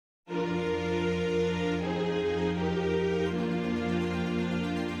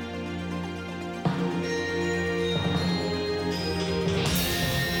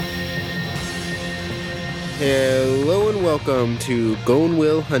Hello and welcome to Gone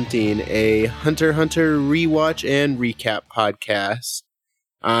Will Hunting, a Hunter x Hunter rewatch and recap podcast.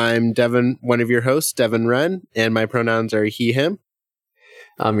 I'm Devin, one of your hosts, Devin Wren, and my pronouns are he, him.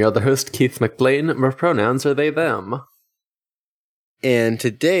 I'm your other host, Keith McLean. My pronouns are they, them. And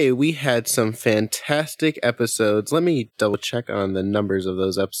today we had some fantastic episodes. Let me double check on the numbers of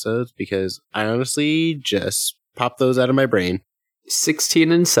those episodes because I honestly just popped those out of my brain.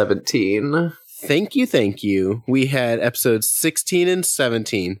 16 and 17. Thank you. We had episodes 16 and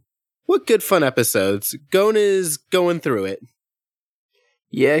 17. What good fun episodes. Gon is going through it.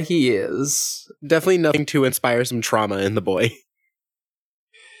 Yeah, he is. Definitely nothing to inspire some trauma in the boy.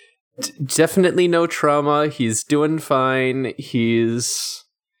 Definitely no trauma. He's doing fine. He's...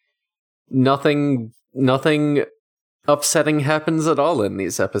 Nothing upsetting happens at all in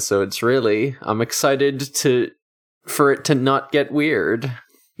these episodes, really. I'm excited for it to not get weird.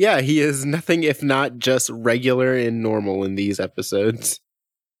 Yeah, he is nothing if not just regular and normal in these episodes.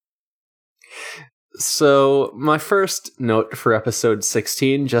 So, my first note for episode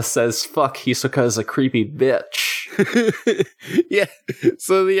 16 just says, fuck, Hisoka is a creepy bitch. Yeah,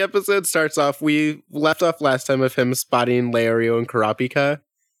 so the episode starts off, we left off last time of him spotting Leorio and Kurapika,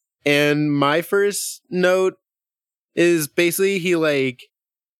 and my first note is basically he,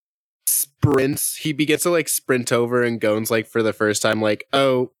 sprints, he begins to, sprint over, and Gon's, for the first time,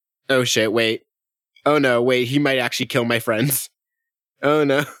 oh shit, wait. Oh no, wait, he might actually kill my friends. Oh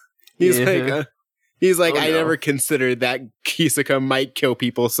no. He's oh, I no. never considered that Hisoka might kill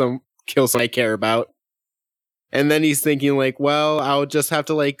someone I care about. And then he's thinking, well, I'll just have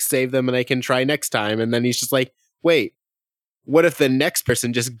to, save them and I can try next time. And then he's just wait, what if the next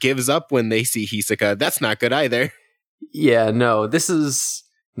person just gives up when they see Hisoka? That's not good either. Yeah, no,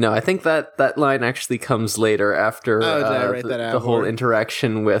 I think that line actually comes later after the whole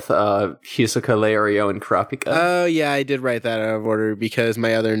interaction with Hisoka, Leorio, and Kurapika. Oh, yeah, I did write that out of order because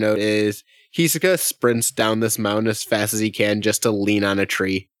my other note is Hisoka sprints down this mountain as fast as he can just to lean on a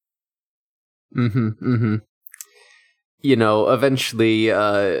tree. Eventually,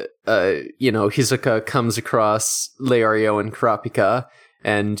 Hisoka comes across Leorio and Kurapika,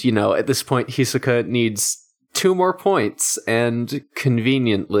 and, at this point, Hisoka needs 2 more points, and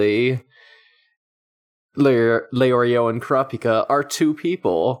conveniently, Leorio and Kurapika are 2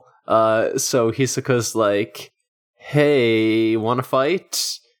 people. So Hisoka's hey, wanna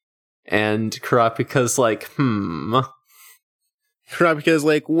fight? And Kurapika's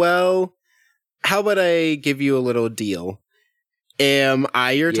Kurapika's well, how about I give you a little deal? Am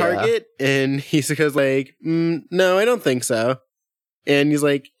I your target? And Hisoka's no, I don't think so. And he's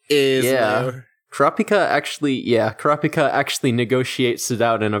Kurapika actually negotiates it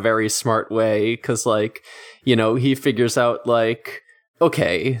out in a very smart way, because, he figures out,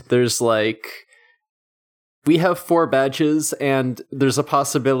 okay, there's, we have 4 badges, and there's a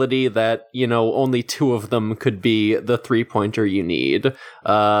possibility that, only 2 of them could be the 3-pointer you need.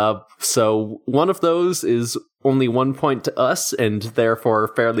 So one of those is only 1 point to us, and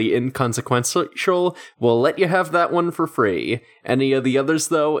therefore fairly inconsequential. We'll let you have that one for free. Any of the others,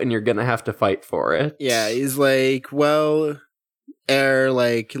 though, and you're gonna have to fight for it. Yeah, he's well,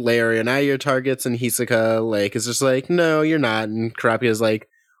 Leorio and I your targets, and Hisoka, is just no, you're not. And Kurapika's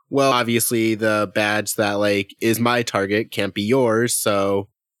well, obviously the badge that, is my target can't be yours, so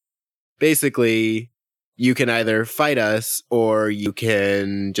basically you can either fight us or you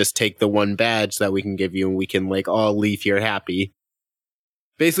can just take the one badge that we can give you and we can, all leave here happy.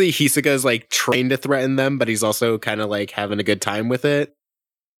 Basically, Hisoka's, trained to threaten them, but he's also kind of, having a good time with it.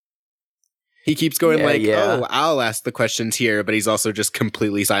 He keeps going oh, I'll ask the questions here, but he's also just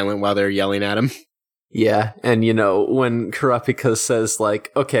completely silent while they're yelling at him. Yeah, and when Kurapika says,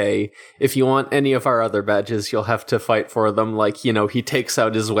 okay, if you want any of our other badges, you'll have to fight for them, he takes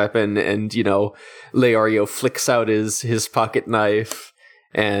out his weapon and, Leorio flicks out his pocket knife,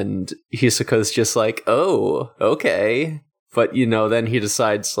 and Hisoka's just oh, okay. But, then he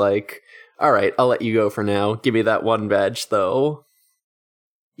decides, alright, I'll let you go for now. Give me that one badge, though.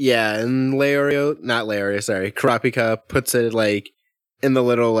 Yeah, and Kurapika puts it, in the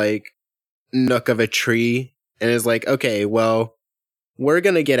little, nook of a tree and is okay, well, we're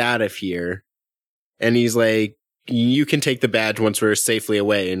gonna get out of here. And he's you can take the badge once we're safely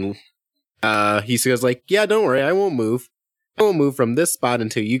away. And Hisoka's yeah, don't worry, I won't move from this spot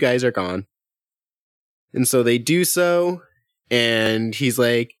until you guys are gone. And so they do so, and he's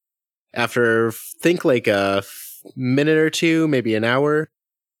after a minute or 2, maybe an hour,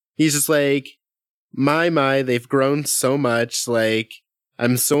 he's just my, they've grown so much,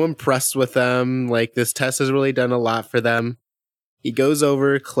 I'm so impressed with them. This test has really done a lot for them. He goes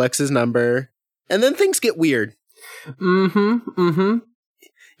over, collects his number, And then things get weird.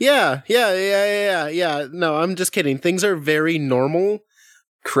 Yeah. No, I'm just kidding. Things are very normal.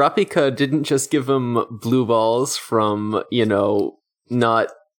 Kurapika didn't just give him blue balls from, not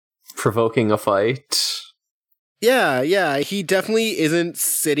provoking a fight. Yeah. He definitely isn't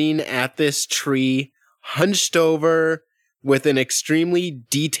sitting at this tree, hunched over, with an extremely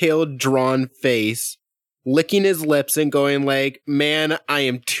detailed, drawn face, licking his lips and going like, man, I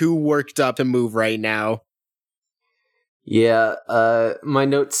am too worked up to move right now. Yeah, my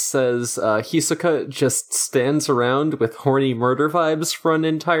note says, Hisoka just stands around with horny murder vibes for an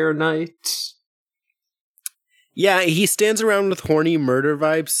entire night. Yeah, he stands around with horny murder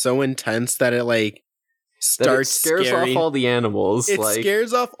vibes so intense that it, like, starts that it scares off all the animals. It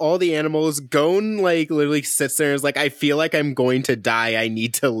scares off all the animals. Gon, like, literally sits there and is like, I feel like I'm going to die. I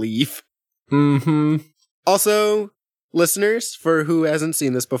need to leave. Also, listeners, for who hasn't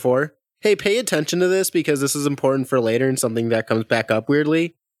seen this before, hey, pay attention to this because this is important for later and something that comes back up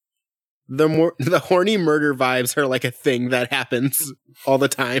weirdly. The horny murder vibes are like a thing that happens all the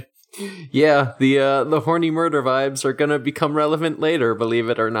time. Yeah, the horny murder vibes are gonna become relevant later, believe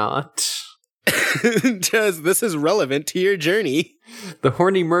it or not. Just this is relevant to your journey. The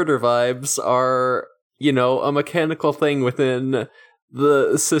horny murder vibes are, a mechanical thing within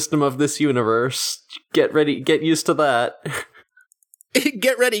the system of this universe. Get ready, get used to that.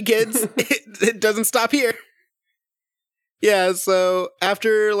 Get ready, kids. It doesn't stop here. Yeah, so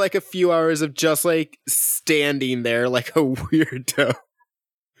after like a few hours of just like standing there like a weirdo,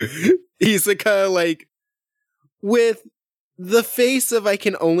 Hisoka, like, with the face of, I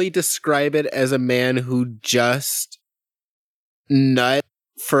can only describe it as a man who just nut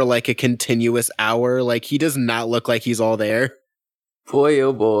for like a continuous hour. Like, he does not look like he's all there. Boy,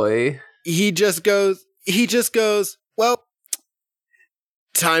 oh boy. He just goes, well,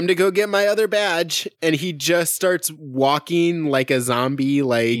 time to go get my other badge. And he just starts walking like a zombie,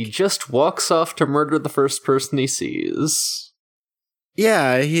 like... He just walks off to murder the first person he sees.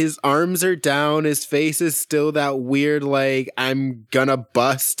 Yeah, his arms are down, his face is still that weird, like, I'm gonna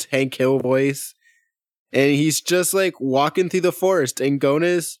bust Hank Hill voice. And he's just, like, walking through the forest, and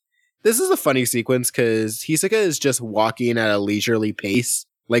This is a funny sequence, because Hisoka is just walking at a leisurely pace,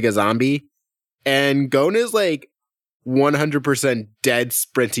 like a zombie. And Gon is, like, 100% dead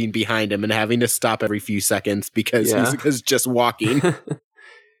sprinting behind him and having to stop every few seconds because Hisoka's just walking.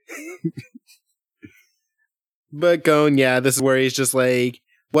 But Gon, this is where he's just like,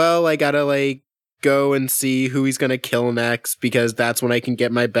 well, I gotta, like, go and see who he's gonna kill next because that's when I can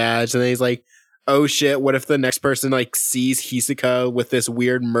get my badge. And then he's like, oh shit, what if the next person, like, sees Hisoka with this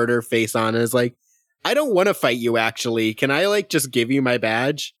weird murder face on and is like, I don't want to fight you, actually. Can I, like, just give you my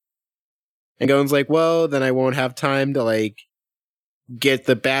badge? And Gon's like, well, then I won't have time to, like, get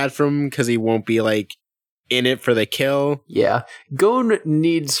the badge from him because he won't be, like, in it for the kill. Yeah. Gon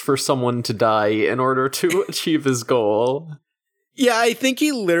needs for someone to die in order to achieve his goal. Yeah, I think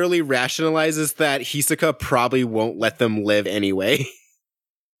he literally rationalizes that Hisoka probably won't let them live anyway.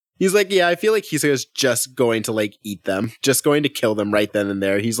 He's like, yeah, I feel like Hisoka's just going to, like, eat them. Just going to kill them right then and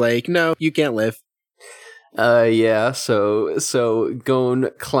there. He's like, no, you can't live. So Gon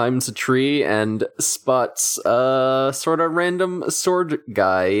climbs a tree and spots sort of random sword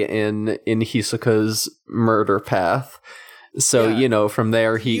guy in Hisoka's murder path. So, from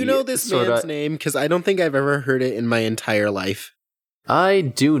there he... You know this man's name? Because I don't think I've ever heard it in my entire life. I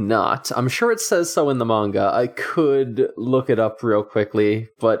do not. I'm sure it says so in the manga. I could look it up real quickly,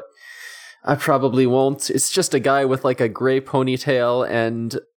 but I probably won't. It's just a guy with, like, a gray ponytail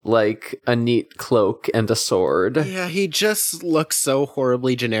and... like a neat cloak and a sword. Yeah, he just looks so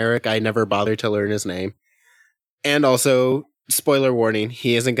horribly generic, I never bothered to learn his name. And also, spoiler warning,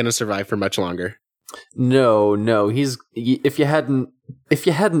 he isn't going to survive for much longer. No, he's if you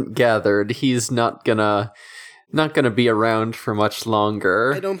hadn't gathered, he's not gonna be around for much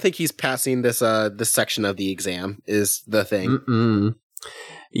longer. I don't think he's passing this section of the exam is the thing.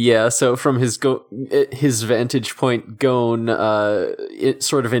 Yeah, so from his vantage point, Gon it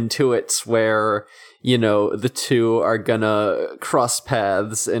sort of intuits where, the two are gonna cross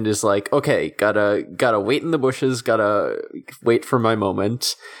paths and is like, okay, gotta wait in the bushes, gotta wait for my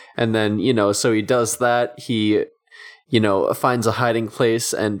moment. And then, so he does that. He, finds a hiding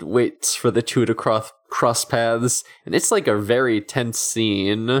place and waits for the two to cross paths. And it's like a very tense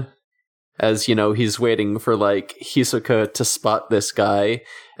scene. As, he's waiting for, like, Hisoka to spot this guy,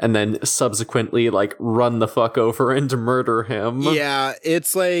 and then subsequently, like, run the fuck over and murder him. Yeah,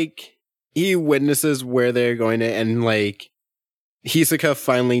 it's like, he witnesses where they're going to, and, like, Hisoka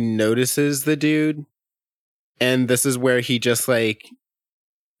finally notices the dude, and this is where he just, like,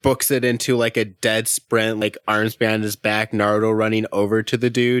 books it into like a dead sprint, like arms behind his back, Naruto running over to the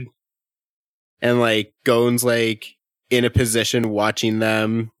dude. And like Gon's like in a position watching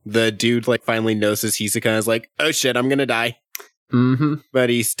them. The dude like finally notices Hisoka and is like, oh shit, I'm gonna die. Mm-hmm. But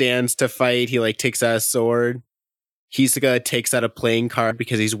he stands to fight. He like takes out a sword. Hisoka takes out a playing card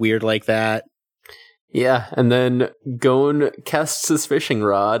because he's weird like that. Yeah, and then Gon casts his fishing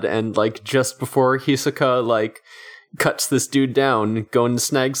rod, and like just before Hisoka like cuts this dude down, Gon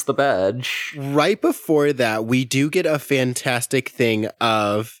snags the badge. Right before that, we do get a fantastic thing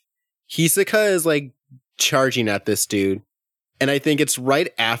of Hisoka is like charging at this dude. And I think it's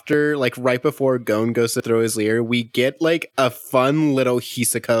right after, like right before Gon goes to throw his leer, we get like a fun little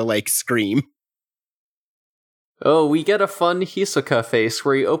Hisoka like scream. Oh, we get a fun Hisoka face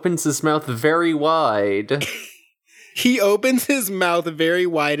where he opens his mouth very wide. He opens his mouth very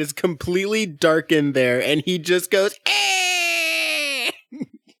wide, it's completely dark in there, and he just goes, eh!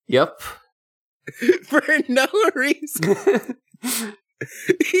 Yep. For no reason.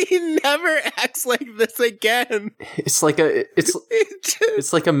 He never acts like this again. It's like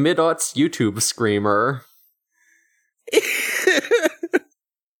it's like a mid-aughts YouTube screamer.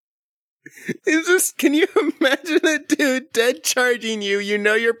 It's just, can you imagine a dude dead charging you? You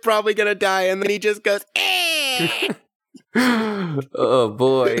know you're probably gonna die, and then he just goes, eh! Oh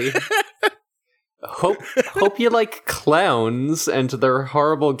boy. Hope you like clowns and their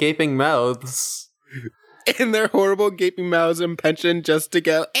horrible gaping mouths. And their horrible gaping mouths and pension just to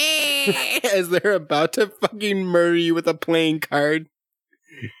go, eh! As they're about to fucking murder you with a playing card.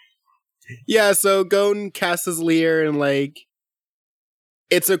 Yeah, so Gon casts his leer and like,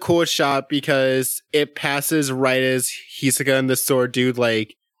 it's a cool shot because it passes right as Hisoka and the sword dude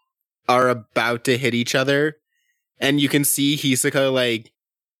like are about to hit each other. And you can see Hisoka like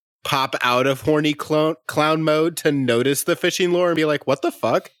pop out of horny clown mode to notice the fishing lure and be like, what the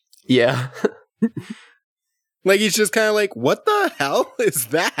fuck? Yeah. Like he's just kind of like, what the hell is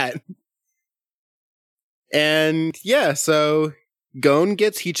that? And yeah, so Gon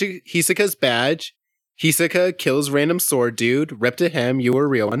gets Hisoka's badge. Hisoka kills random sword dude. Rip to him, you were a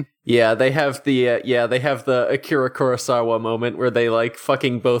real one. Yeah, they have the Akira Kurosawa moment where they like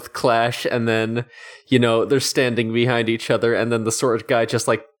fucking both clash, and then they're standing behind each other, and then the sword guy just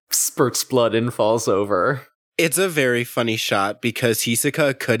like spurts blood and falls over. It's a very funny shot because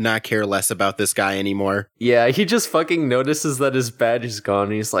Hisoka could not care less about this guy anymore. Yeah, he just fucking notices that his badge is gone.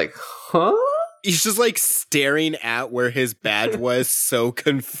 And he's like, huh? He's just like staring at where his badge was, so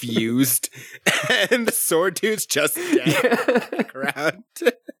confused. And the sword dude's just dead in the ground.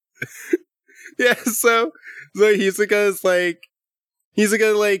 Yeah, so Hisoka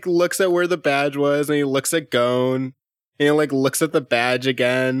looks at where the badge was, and he looks at Gon, and he like looks at the badge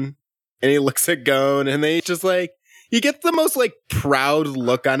again, and he looks at Gon, and then he's just like, he gets the most like proud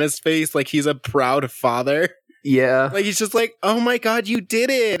look on his face, like he's a proud father. Yeah. Like, he's just like, oh my god, you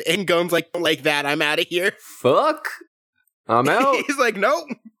did it! And Gon's like that, I'm out of here. Fuck! I'm out! He's like, nope!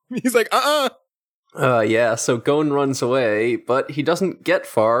 He's like, yeah, so Gon runs away, but he doesn't get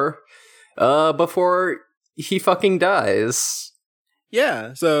far, before he fucking dies.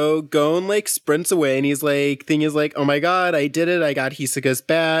 Yeah, so Gon, like, sprints away, and he's like, oh my god, I did it, I got Hisoka's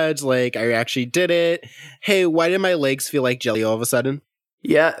badge, like, I actually did it. Hey, why did my legs feel like jelly all of a sudden?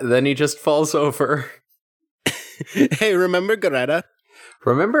 Yeah, then he just falls over. Hey, remember Gareta?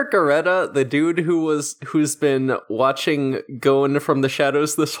 Remember Gareta, the dude who's been watching Gon from the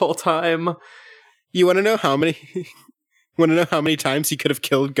shadows this whole time? You want to know how many? Want to know how many times he could have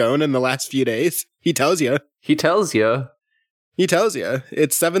killed Gon in the last few days? He tells you. It's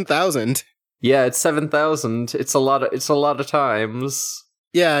 7,000. Yeah, it's 7,000. It's a lot of times.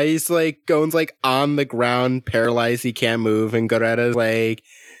 Yeah, he's like, Gon's like on the ground, paralyzed, he can't move, and Gareta's like,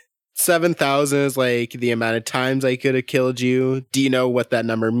 7,000 is like the amount of times I could have killed you. Do you know what that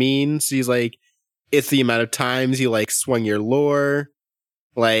number means? He's like, it's the amount of times you like swung your lore.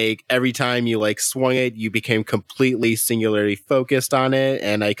 Like every time you like swung it, you became completely singularly focused on it,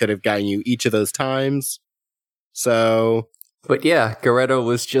 and I could have gotten you each of those times. So, but yeah, Gareta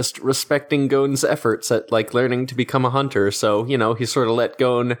was just respecting Gon's efforts at like learning to become a hunter. So he sort of let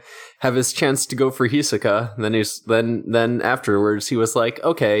Gon have his chance to go for Hisoka. And then afterwards he was like,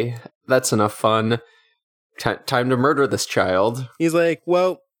 okay, that's enough fun. Time to murder this child. He's like,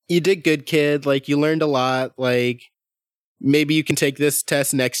 well, you did good, kid. Like you learned a lot. Like maybe you can take this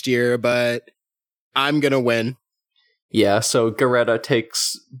test next year, but I'm gonna win. Yeah, so Gareta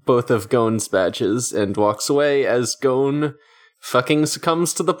takes both of Gon's badges and walks away as Gon fucking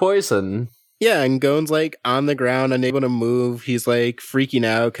succumbs to the poison. Yeah, and Gon's like on the ground, unable to move. He's like freaking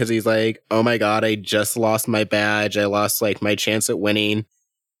out because he's like, oh my god, I just lost my badge. I lost like my chance at winning.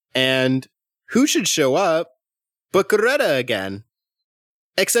 And who should show up but Greta again?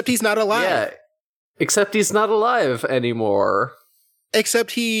 Except he's not alive. Yeah, except he's not alive anymore.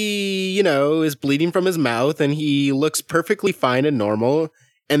 Except he, is bleeding from his mouth and he looks perfectly fine and normal.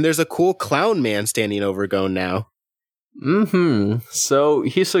 And there's a cool clown man standing over Gon now. So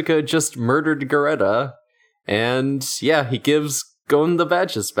Hisoka just murdered Greta. And yeah, he gives Gon the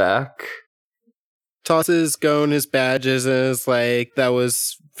badges back. Tosses Gon his badges and is like, that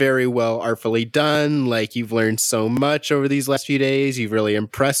was very well artfully done. Like, you've learned so much over these last few days. You've really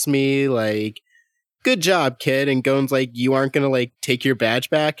impressed me. Like, good job, kid. And Gon's like, you aren't gonna, like, take your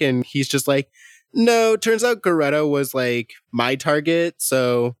badge back? And he's just like, no, turns out Greta was, like, my target.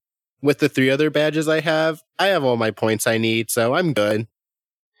 So with the 3 other badges I have all my points I need. So I'm good.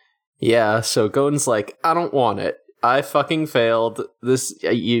 Yeah, so Gon's like, I don't want it. I fucking failed.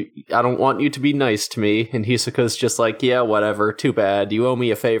 I don't want you to be nice to me. And Hisoka's just like, yeah, whatever. Too bad. You owe me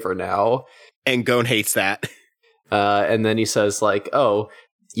a favor now. And Gon hates that. And then he says like, oh,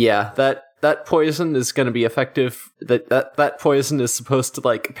 yeah, that poison is going to be effective. That poison is supposed to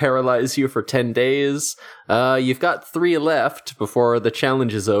like paralyze you for 10 days. You've got 3 left before the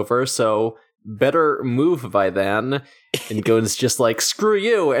challenge is over. So better move by then. And Gon's just like, screw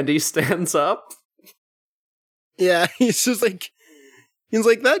you. And he stands up. Yeah, he's like,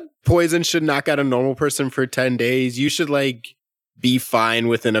 that poison should knock out a normal person for 10 days. You should, like, be fine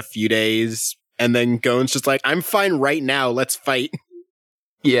within a few days. And then Gon's just like, I'm fine right now. Let's fight.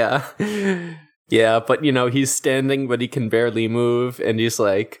 Yeah. Yeah, but, he's standing, but he can barely move. And he's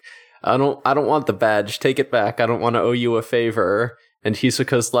like, I don't want the badge. Take it back. I don't want to owe you a favor. And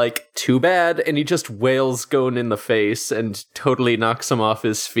Hisoka's like, too bad. And he just wails Gon in the face and totally knocks him off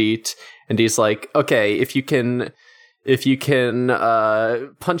his feet. And he's like, okay, if you can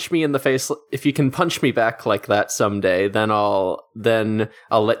punch me in the face, if you can punch me back like that someday, then I'll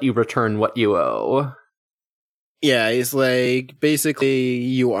let you return what you owe. Yeah, he's like, basically,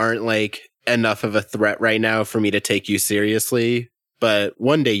 you aren't like enough of a threat right now for me to take you seriously, but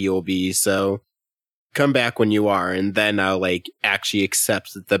one day you'll be, so come back when you are, and then I'll like actually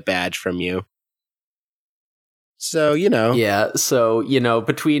accept the badge from you. So, Yeah, so,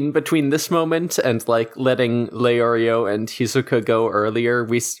 between this moment and, like, letting Leorio and Hisoka go earlier,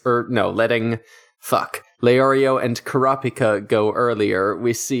 letting Leorio and Kurapika go earlier,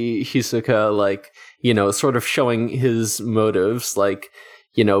 we see Hisoka, like, sort of showing his motives, like,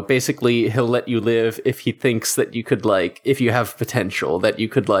 basically he'll let you live if he thinks that you could, like, if you have potential, that you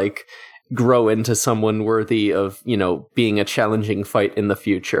could, like, grow into someone worthy of, being a challenging fight in the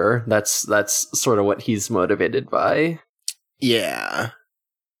future. That's sort of what he's motivated by. Yeah.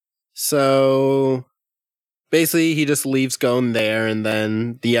 So basically he just leaves Gon there, and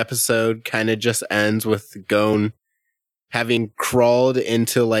then the episode kind of just ends with Gon having crawled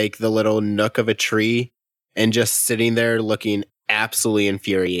into like the little nook of a tree and just sitting there looking absolutely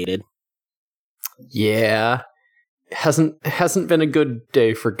infuriated. Yeah. Hasn't been a good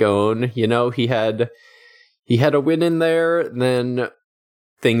day for Gon. He had a win in there, then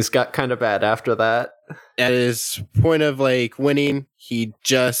things got kind of bad after that. At his point of like winning, he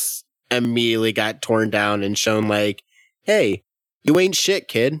just immediately got torn down and shown like, hey, you ain't shit,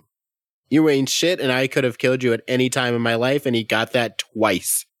 kid. You ain't shit, and I could have killed you at any time in my life, and he got that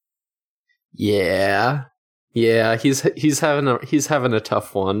twice. Yeah, he's having a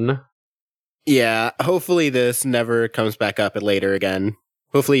tough one. Yeah, hopefully this never comes back up later again.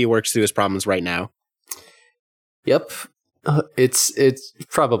 Hopefully he works through his problems right now. Yep. It's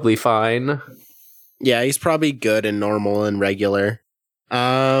probably fine. Yeah, he's probably good and normal and regular.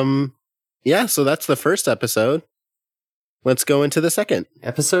 Yeah, so that's the first episode. Let's go into the second.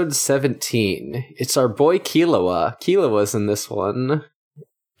 Episode 17. It's our boy Killua. Killua's in this one.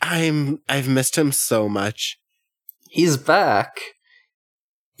 I've missed him so much. He's back.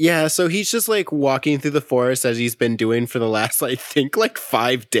 Yeah, so he's just like walking through the forest as he's been doing for the last, I think, like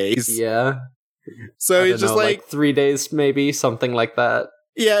 5 days. Yeah. So he's just like 3 days, maybe, something like that.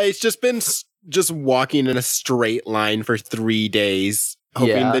 Yeah, it's just been just walking in a straight line for 3 days,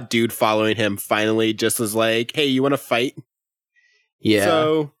 hoping the dude following him finally just is like, hey, you want to fight? Yeah.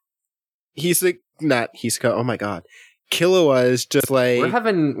 So oh my god. Killua is just like, we're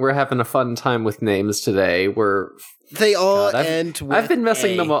having a fun time with names today. I've been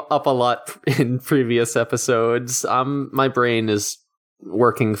messing them up a lot in previous episodes. My brain is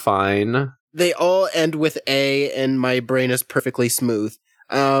working fine. They all end with A, and my brain is perfectly smooth.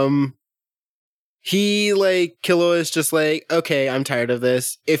 Killua is just like, okay, I'm tired of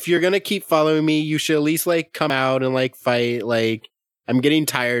this. If you're gonna keep following me, you should at least like come out and like fight. Like, I'm getting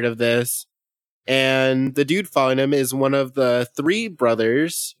tired of this. And the dude following him is one of the 3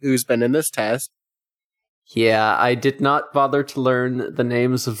 brothers who's been in this test. Yeah, I did not bother to learn the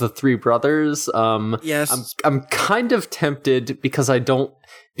names of the 3 brothers. Yes. I'm kind of tempted because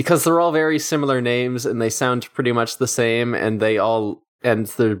they're all very similar names and they sound pretty much the same, and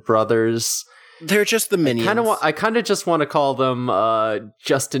they're brothers. They're just the minions. I kind of just want to call them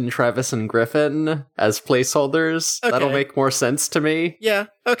Justin, Travis, and Griffin as placeholders. Okay. That'll make more sense to me. Yeah,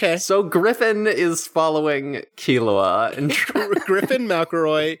 okay. So Griffin is following Killua, and Griffin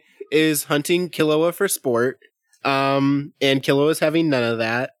McElroy is hunting Killua for sport, and Killua is having none of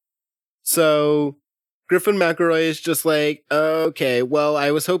that. So Griffin McElroy is just like, okay, well,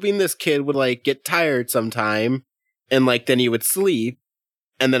 I was hoping this kid would, like, get tired sometime, and, like, then he would sleep,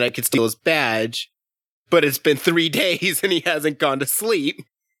 and then I could steal his badge, but it's been 3 days and he hasn't gone to sleep.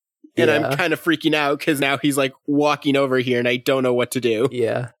 And Yeah. I'm kind of freaking out because now he's, like, walking over here and I don't know what to do.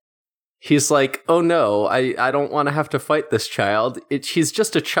 yeah. He's like, oh no, I don't want to have to fight this child. He's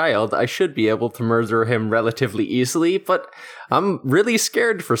just a child. I should be able to murder him relatively easily, but I'm really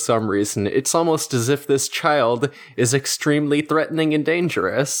scared for some reason. It's almost as if this child is extremely threatening and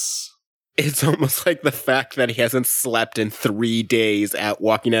dangerous. It's almost like the fact that he hasn't slept in 3 days at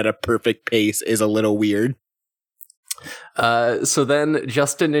walking at a perfect pace is a little weird. So then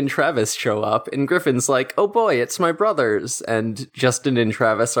Justin and Travis show up, and Griffin's like, oh boy, it's my brothers. And Justin and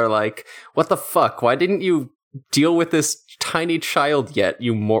Travis are like, what the fuck? Why didn't you deal with this tiny child yet,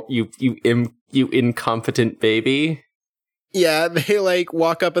 you incompetent baby? Yeah, they, like,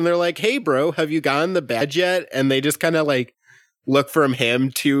 walk up and they're like, hey, bro, have you gotten the badge yet? And they just kind of, like, look from him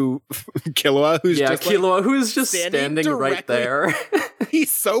to Killua, who's just Killua, like, who's just standing right there.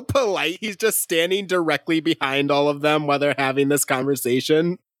 He's so polite. He's just standing directly behind all of them while they're having this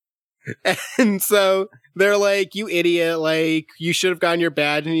conversation. And so they're like, you idiot, like, you should have gotten your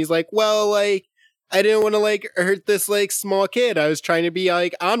badge. And he's like, well, like, I didn't want to, like, hurt this, like, small kid. I was trying to be,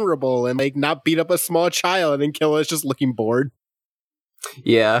 like, honorable and, like, not beat up a small child. And Killua's just looking bored.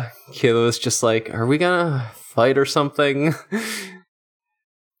 Yeah, Killua's just like, are we gonna fight or something?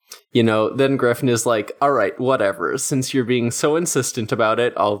 Then Griffin is like, all right, whatever. Since you're being so insistent about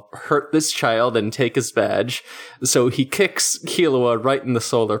it, I'll hurt this child and take his badge. So he kicks Killua right in the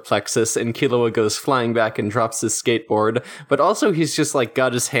solar plexus, and Killua goes flying back and drops his skateboard. But also he's just, like,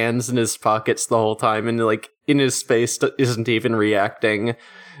 got his hands in his pockets the whole time, and, like, in his space isn't even reacting.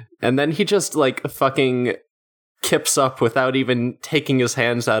 And then he just, like, fucking kips up without even taking his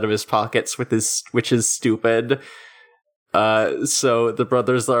hands out of his pockets, which is stupid. So the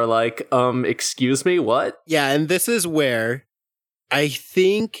brothers are like, excuse me, what? Yeah, and this is where I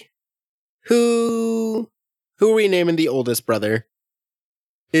think who are we naming the oldest brother?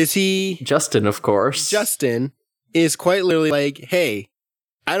 Is he Justin, of course. Justin is quite literally like, hey,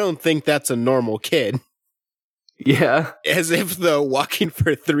 I don't think that's a normal kid. Yeah. As if, though, walking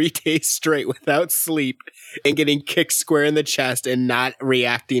for 3 days straight without sleep and getting kicked square in the chest and not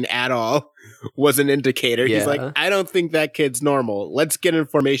reacting at all was an indicator. Yeah. He's like, I don't think that kid's normal. Let's get in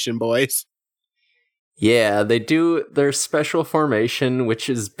formation, boys. Yeah, they do their special formation, which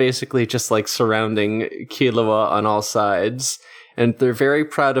is basically just, like, surrounding Killua on all sides. And they're very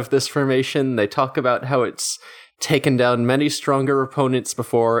proud of this formation. They talk about how it's taken down many stronger opponents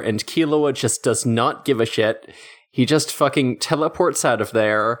before, and Killua just does not give a shit. He just fucking teleports out of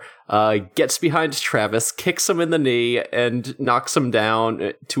there, gets behind Travis, kicks him in the knee, and knocks him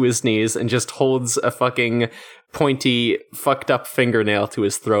down to his knees, and just holds a fucking pointy, fucked up fingernail to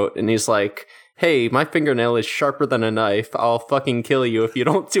his throat, and he's like, hey, my fingernail is sharper than a knife. I'll fucking kill you if you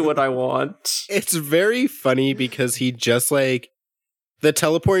don't do what I want. It's very funny because he just, like, the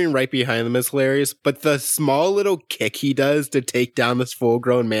teleporting right behind them is hilarious, but the small little kick he does to take down this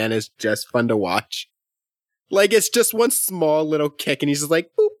full-grown man is just fun to watch. Like, it's just one small little kick, and he's just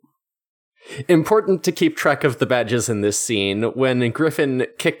like, boop. Important to keep track of the badges in this scene. When Griffin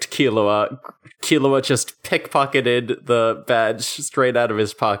kicked Killua, Killua just pickpocketed the badge straight out of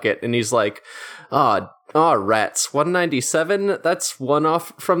his pocket, and he's like, rats, 197? That's one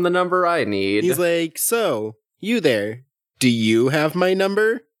off from the number I need. He's like, so, you there, do you have my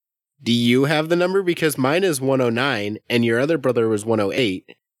number? Do you have the number? Because mine is 109, and your other brother was 108.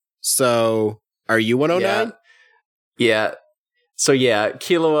 So, are you 109? Yeah. So yeah,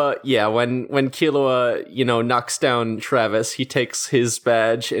 Killua, when Killua, knocks down Travis, he takes his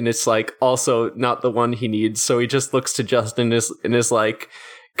badge, and it's, like, also not the one he needs, so he just looks to Justin and is like,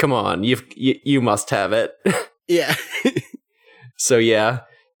 come on, you must have it. Yeah. So yeah,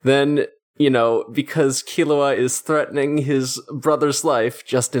 then, because Killua is threatening his brother's life,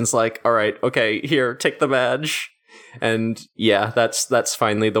 Justin's like, all right, okay, here, take the badge. And yeah, that's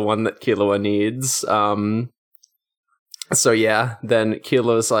finally the one that Killua needs. So yeah, then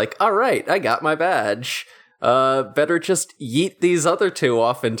Killua's like, all right, I got my badge. Better just yeet these other two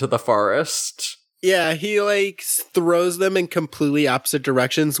off into the forest. Yeah, he like throws them in completely opposite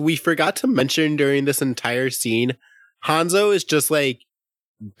directions. We forgot to mention during this entire scene, Hanzo is just like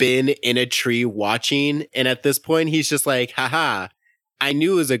been in a tree watching, and at this point he's just like, haha, I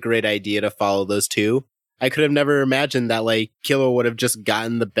knew it was a great idea to follow those two. I could have never imagined that like Killua would have just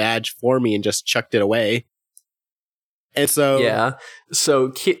gotten the badge for me and just chucked it away. And so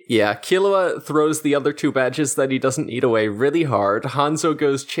Killua throws the other two badges that he doesn't need away really hard. Hanzo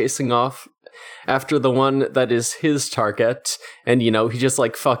goes chasing off after the one that is his target, and he just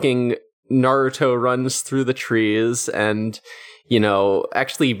like fucking Naruto runs through the trees and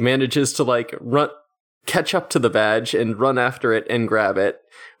actually manages to like catch up to the badge and run after it and grab it.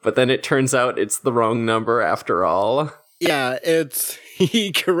 But then it turns out it's the wrong number after all. Yeah,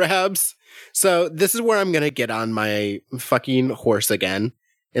 he grabs. So this is where I'm going to get on my fucking horse again.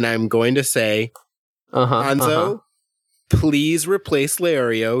 And I'm going to say, Hanzo, please replace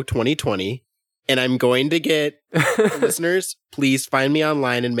Leorio 2020. And I'm going to get listeners, please find me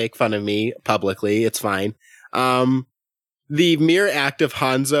online and make fun of me publicly. It's fine. The mere act of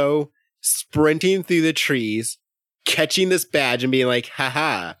Hanzo sprinting through the trees, catching this badge and being like,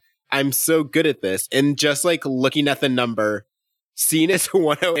 haha, I'm so good at this. And just like looking at the number, seeing it's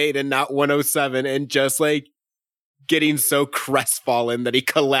 108 and not 107, and just like getting so crestfallen that he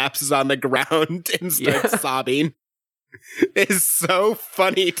collapses on the ground and starts sobbing is so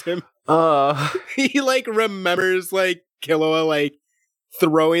funny to me. He like remembers like Killua like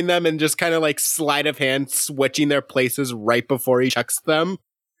throwing them and just kind of like sleight of hand switching their places right before he chucks them.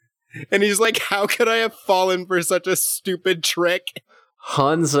 And he's like, how could I have fallen for such a stupid trick?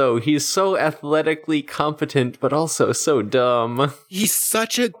 Hanzo, he's so athletically competent, but also so dumb. He's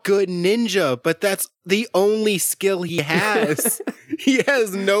such a good ninja, but that's the only skill he has. He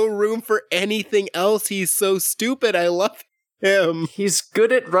has no room for anything else. He's so stupid. I love him. He's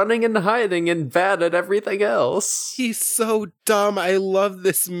good at running and hiding and bad at everything else. He's so dumb. I love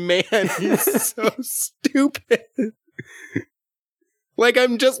this man. He's so stupid. Like,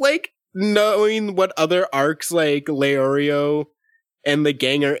 I'm just like knowing what other arcs like Leorio and the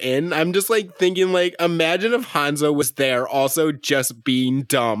gang are in. I'm just like thinking like, imagine if Hanzo was there also just being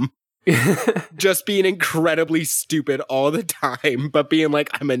dumb. Just being incredibly stupid all the time, but being like,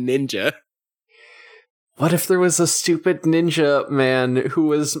 I'm a ninja. What if there was a stupid ninja man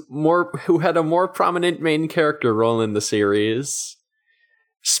who had a more prominent main character role in the series?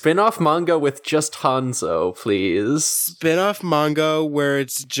 Spin-off manga with just Hanzo, please. Spin-off manga where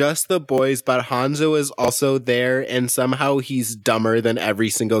it's just the boys, but Hanzo is also there, and somehow he's dumber than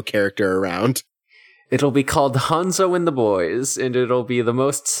every single character around. It'll be called Hanzo and the Boys, and it'll be the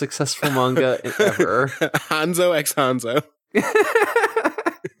most successful manga ever. Hanzo x Hanzo.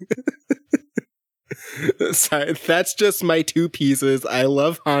 Sorry, that's just my two pieces. I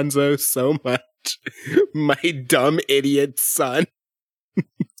love Hanzo so much. My dumb idiot son.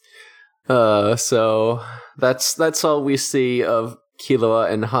 So that's all we see of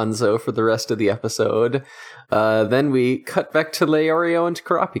Killua and Hanzo for the rest of the episode. Then we cut back to Leorio and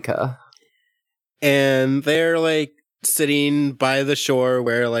Kurapika. And they're like sitting by the shore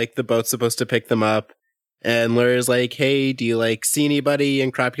where like the boat's supposed to pick them up. And Leorio's like, hey, do you like see anybody?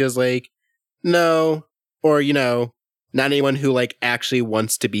 And Kurapika's like, no. Or, not anyone who like actually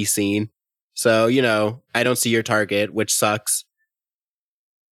wants to be seen. So, I don't see your target, which sucks.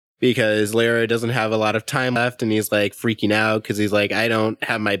 Because Leorio doesn't have a lot of time left, and he's like freaking out because he's like, I don't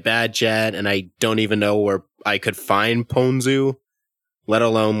have my badge yet, and I don't even know where I could find Ponzu, let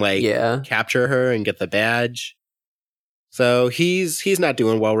alone capture her and get the badge. So he's not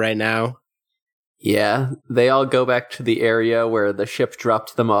doing well right now. Yeah, they all go back to the area where the ship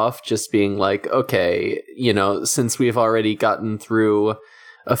dropped them off, just being like, okay, since we've already gotten through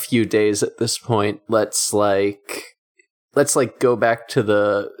a few days at this point, let's go back to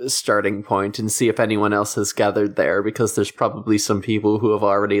the starting point and see if anyone else has gathered there, because there's probably some people who have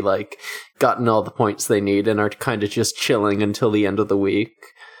already gotten all the points they need and are kind of just chilling until the end of the week.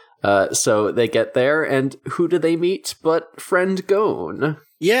 So they get there, and who do they meet but friend Gon?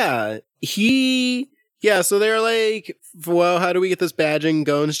 Yeah, so they're like, well, how do we get this badge? And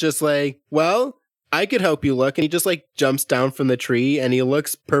Gon's just like, well, I could help you look. And he just jumps down from the tree, and he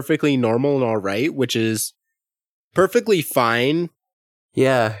looks perfectly normal and all right, which is perfectly fine.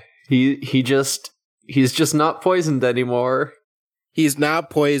 Yeah, he's just not poisoned anymore. He's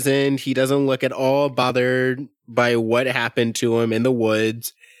not poisoned. He doesn't look at all bothered by what happened to him in the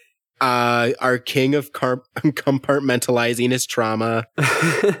woods. our king of compartmentalizing his trauma.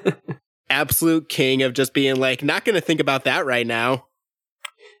 Absolute king of just being like, not going to think about that right now.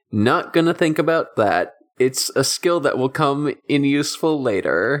 Not gonna think about that. It's a skill that will come in useful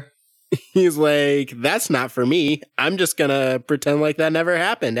later. He's like, that's not for me. I'm just gonna pretend like that never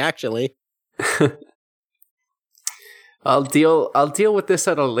happened, actually. I'll deal with this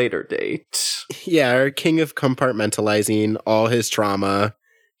at a later date. Yeah, our king of compartmentalizing all his trauma.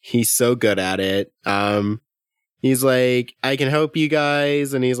 He's so good at it. He's like, I can help you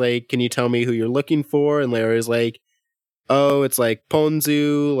guys. And he's like, can you tell me who you're looking for? And Larry's like, oh, it's like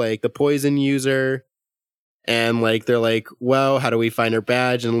Ponzu, like the poison user. And like, they're like, well, how do we find her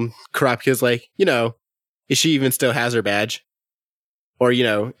badge? And Karapika's like, if she even still has her badge. Or,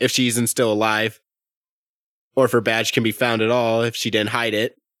 if she's even still alive. Or if her badge can be found at all, if she didn't hide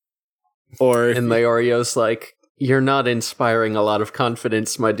it. And Leorio's like, you're not inspiring a lot of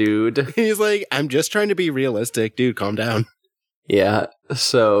confidence, my dude. He's like, I'm just trying to be realistic. Dude, calm down. Yeah,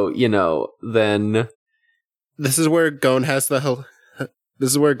 so, then... This is where Gon has the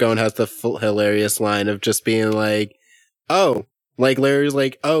hilarious line of just being like, oh, like Larry's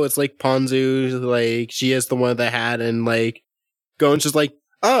like, oh, it's like Ponzu, like she is the one with the hat, and like Gon's just like,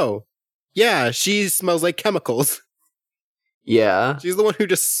 oh, yeah, she smells like chemicals. Yeah. She's the one who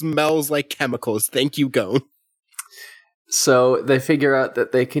just smells like chemicals. Thank you, Gon. So they figure out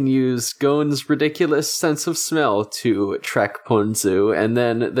that they can use Gon's ridiculous sense of smell to track Ponzu, and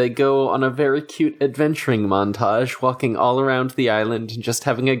then they go on a very cute adventuring montage, walking all around the island and just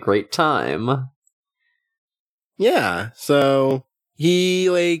having a great time. Yeah, so he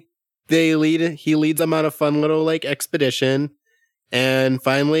leads them on a fun little like expedition, and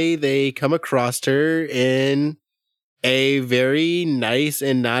finally they come across her in a very nice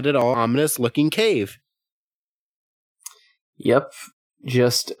and not at all ominous looking cave. Yep,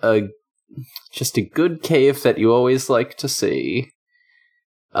 just a good cave that you always like to see.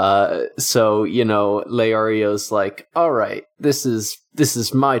 So, Leorio's like, all right, this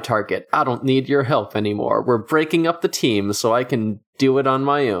is my target. I don't need your help anymore. We're breaking up the team so I can do it on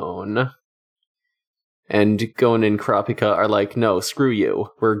my own. And Gon and Kurapika are like, no, screw you.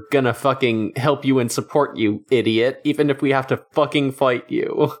 We're gonna fucking help you and support you, idiot, even if we have to fucking fight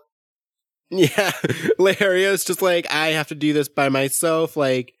you. Yeah, Leorio's just like, I have to do this by myself.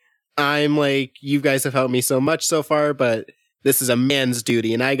 Like, I'm like, you guys have helped me so much so far, but this is a man's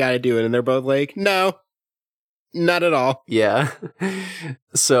duty and I gotta do it. And they're both like, no, not at all. Yeah.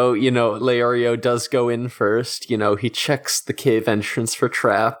 So, Leorio does go in first. He checks the cave entrance for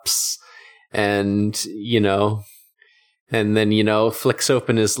traps and, and then, flicks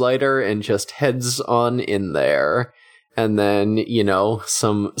open his lighter and just heads on in there. And then,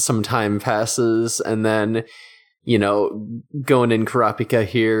 some time passes, and then, Gon and Kurapika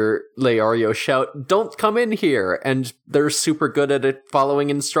hear Leorio shout, don't come in here! And they're super good at it following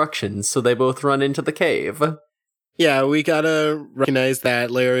instructions, so they both run into the cave. Yeah, we gotta recognize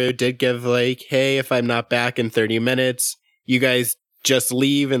that Leorio did give, like, hey, if I'm not back in 30 minutes, you guys just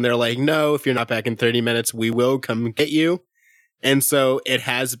leave, and they're like, no, if you're not back in 30 minutes, we will come get you. And so it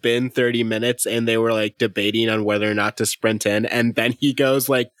has been 30 minutes and they were like debating on whether or not to sprint in. And then he goes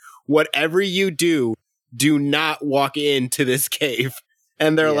like, whatever you do, do not walk into this cave.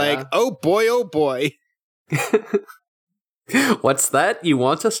 And they're like, oh boy. What's that? You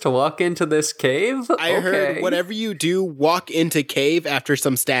want us to walk into this cave? I heard whatever you do, walk into cave after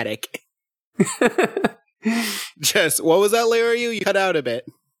some static. Just, what was that, Leorio? You cut out a bit.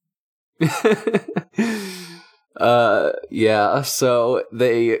 Yeah, so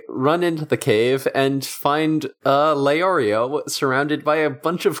they run into the cave and find Leorio surrounded by a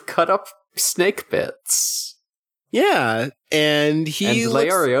bunch of cut up snake bits. Yeah, and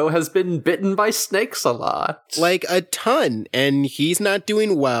Leorio has been bitten by snakes a lot. Like a ton, and he's not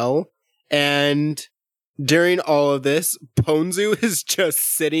doing well. And during all of this, Ponzu is just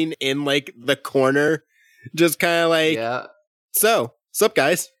sitting in like the corner, just kind of like, yeah. So, sup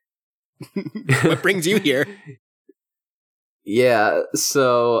guys? What brings you here? Yeah,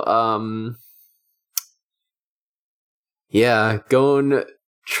 so, yeah, Gon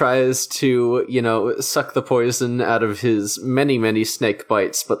tries to, suck the poison out of his many, many snake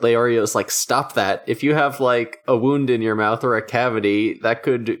bites, but Leorio's like, stop that. If you have, like, a wound in your mouth or a cavity, that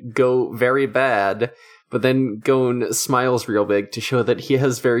could go very bad. But then Gon smiles real big to show that he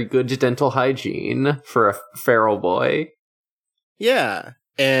has very good dental hygiene for a feral boy. Yeah,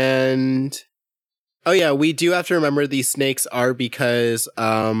 and... Oh yeah, we do have to remember these snakes are because,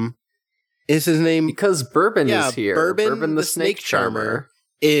 is his name? Because Bourbon is here. Bourbon the snake charmer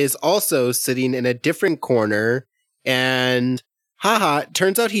is also sitting in a different corner, and Haha,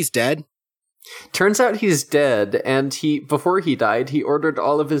 turns out he's dead. Turns out he's dead, and before he died, he ordered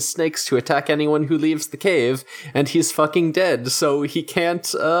all of his snakes to attack anyone who leaves the cave, and he's fucking dead, so he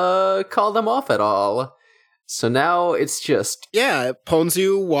can't, call them off at all. So now it's just... Yeah,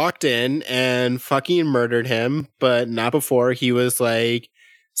 Ponzu walked in and fucking murdered him, but not before he was like,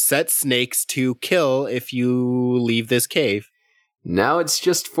 set snakes to kill if you leave this cave. Now it's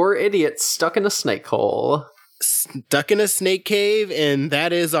just 4 idiots stuck in a snake hole. Stuck in a snake cave, and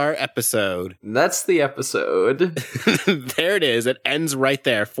that is our episode. That's the episode. There it is. It ends right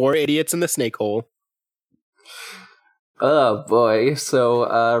there. 4 idiots in the snake hole. Oh boy.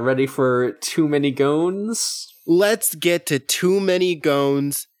 So, ready for Too Many Gones? Let's get to Too Many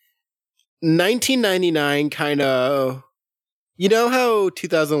Gones. 1999 kind of... You know how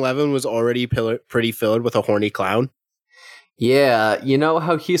 2011 was already pretty filled with a horny clown? Yeah, you know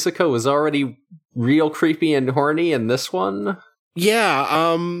how Hisoka was already real creepy and horny in this one? Yeah,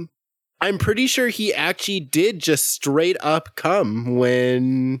 I'm pretty sure he actually did just straight up come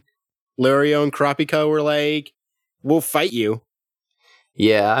when Leorio and Kurapika were like, we'll fight you.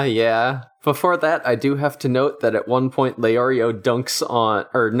 Yeah. Before that, I do have to note that at one point Hisoka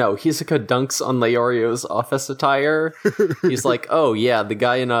dunks on Leorio's office attire. He's like, oh yeah, the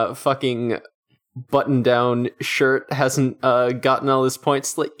guy in a fucking button-down shirt hasn't gotten all his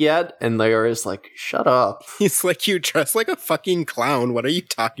points yet, and Leoria's like, shut up. He's like, you dress like a fucking clown. What are you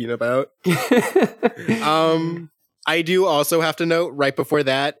talking about? I do also have to note right before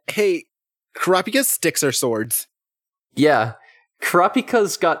that, hey, Kurapika's sticks are swords. Yeah.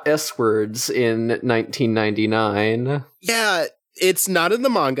 Kurapika's got S-words in 1999. Yeah, it's not in the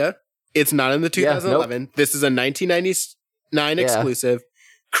manga. It's not in the 2011. Nope. This is a 1999 exclusive.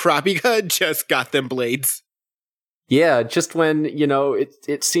 Kurapika just got them blades. Yeah, just when,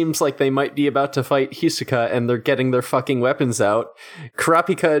 it seems like they might be about to fight Hisoka and they're getting their fucking weapons out,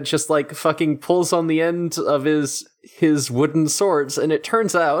 Kurapika just, fucking pulls on the end of his wooden swords, and it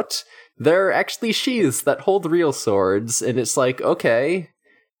turns out they're actually sheaths that hold real swords, and it's like, okay.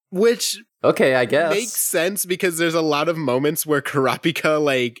 Which... Okay, I guess. Makes sense, because there's a lot of moments where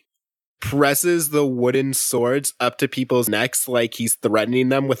Kurapika, presses the wooden swords up to people's necks like he's threatening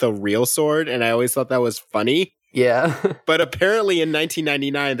them with a real sword, and I always thought that was funny. Yeah. But apparently in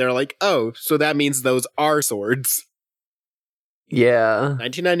 1999, they're like, oh, so that means those are swords. Yeah.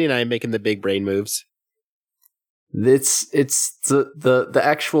 1999 making the big brain moves. It's the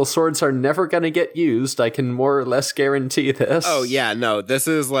actual swords are never gonna get used. I can more or less guarantee this. Oh yeah, no, this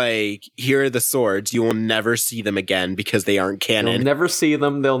is here are the swords. You will never see them again because they aren't canon. You'll never see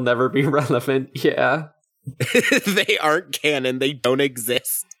them. They'll never be relevant. Yeah. They aren't canon. They don't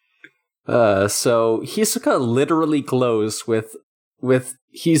exist. So Hisoka literally glows with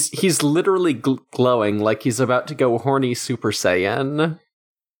he's literally glowing like he's about to go horny Super Saiyan.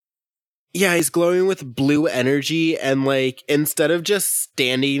 Yeah, he's glowing with blue energy, and instead of just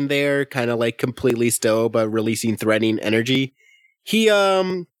standing there kind of completely still but releasing threatening energy, he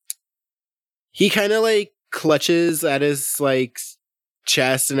kind of clutches at his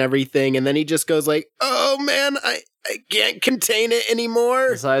chest and everything, and then he just goes oh man, I can't contain it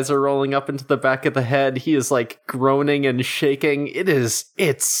anymore. His eyes are rolling up into the back of the head. He is groaning and shaking.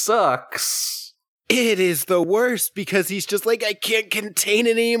 It sucks. It is the worst because he's just I can't contain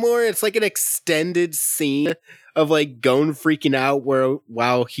it anymore. It's an extended scene of Gon freaking out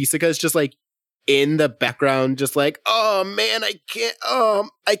while Hisoka's just in the background, just oh man, I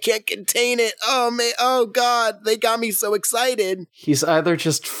can't contain it. Oh man, oh god, they got me so excited. He's either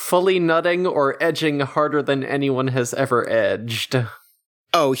just fully nutting or edging harder than anyone has ever edged.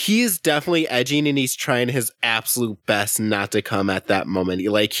 Oh, he is definitely edging, and he's trying his absolute best not to come at that moment.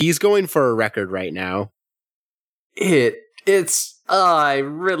 He's going for a record right now. I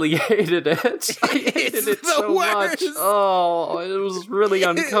really hated it. I hated it so much. Oh, it was really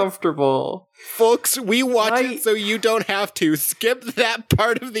uncomfortable. Folks, we watch it so you don't have to. Skip that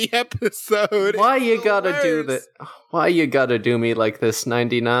part of the episode. Why you gotta do that? Why you gotta do me like this,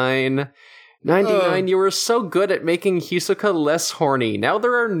 99? 99, you were so good at making Hisoka less horny. Now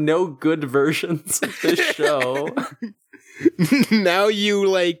there are no good versions of this show. Now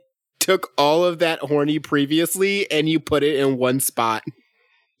you, took all of that horny previously and you put it in one spot.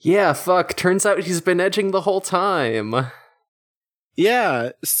 Yeah, fuck. Turns out he's been edging the whole time.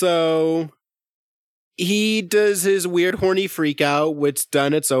 Yeah, so he does his weird horny freak out, which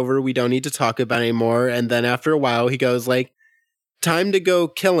done, it's over, we don't need to talk about anymore. And then after a while, he goes time to go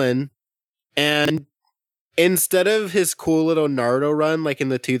killin'. And instead of his cool little Naruto run in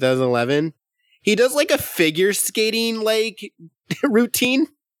the 2011, he does a figure skating routine.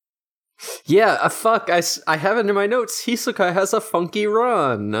 Yeah, fuck, I have it in my notes. Hisoka has a funky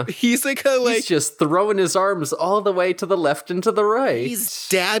run. Hisoka, like, he's just throwing his arms all the way to the left and to the right. He's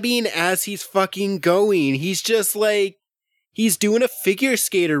dabbing as he's fucking going. He's just like, he's doing a figure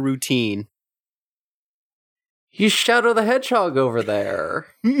skater routine. He's Shadow the Hedgehog over there.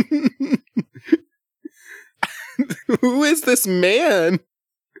 Who is this man?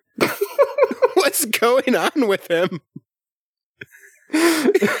 What's going on with him?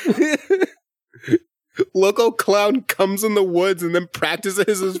 Local clown comes in the woods and then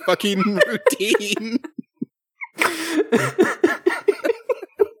practices his fucking routine.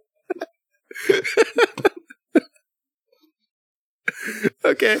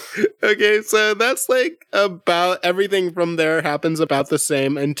 Okay, so that's like about everything from there happens about the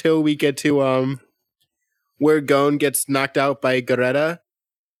same until we get to where Gon gets knocked out by Gareta.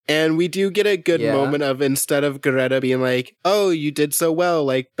 And we do get a good moment of, instead of Gareta being like, oh, you did so well,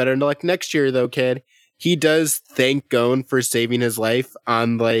 like, better luck next year though, kid. He does thank Gon for saving his life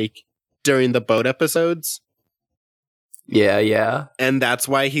on, like, during the boat episodes. Yeah. And that's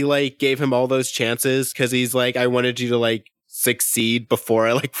why he, like, gave him all those chances, because he's like, I wanted you to, like, succeed before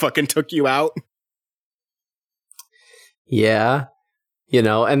I, like, fucking took you out. Yeah. You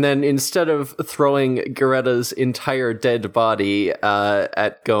know, and then instead of throwing Gareta's entire dead body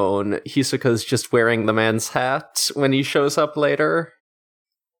at Gon, Hisoka's just wearing the man's hat when he shows up later.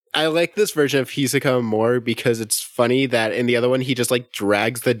 I like this version of Hisoka more because it's funny that in the other one, he just, like,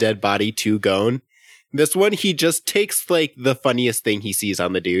 drags the dead body to Gon. This one, he just takes, like, the funniest thing he sees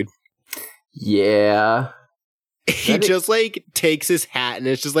on the dude. Yeah. He just, like, takes his hat and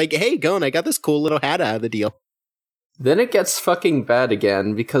it's just like, hey, Gon, I got this cool little hat out of the deal. Then it gets fucking bad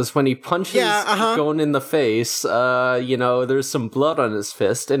again, because when he punches Gon in the face, you know, there's some blood on his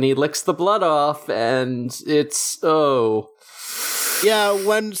fist, and he licks the blood off, and it's, Yeah,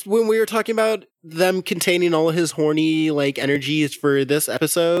 when we were talking about them containing all his horny, like, energies for this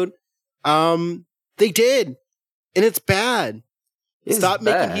episode, they did, and it's bad. Stop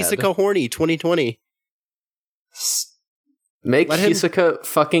making Hisoka horny, 2020. Make Hisoka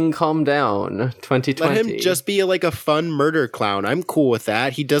fucking calm down, 2020. Let him just be like a fun murder clown. I'm cool with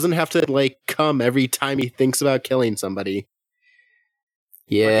that. He doesn't have to, like, come every time he thinks about killing somebody.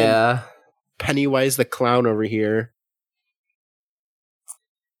 Yeah. Fucking Pennywise the clown over here.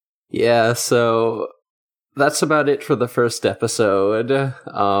 Yeah, so that's about it for the first episode.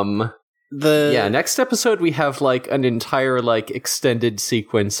 Next episode we have, like, an entire, like, extended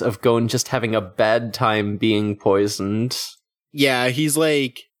sequence of Gon just having a bad time being poisoned. Yeah, he's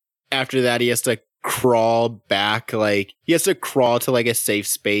like, after that, he has to crawl back, like, he has to crawl to, like, a safe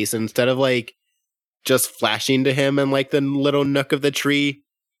space instead of, like, just flashing to him in, like, the little nook of the tree.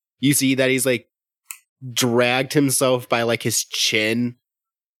 You see that he's, like, dragged himself by, like, his chin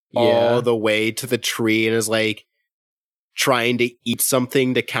all the way to the tree and is, like, trying to eat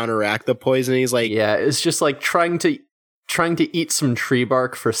something to counteract the poison. He's like, yeah, it's just, like, trying to eat some tree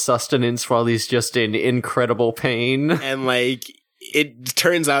bark for sustenance while he's just in incredible pain. And, like, it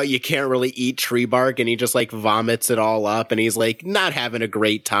turns out you can't really eat tree bark, and he just, like, vomits it all up, and he's, like, not having a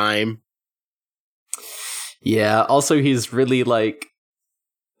great time. Yeah, also he's really, like,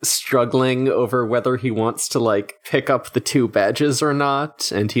 struggling over whether he wants to, like, pick up the 2 badges or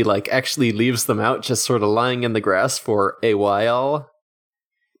not, and he, like, actually leaves them out just sort of lying in the grass for a while.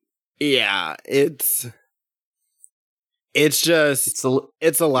 Yeah, it's a lot.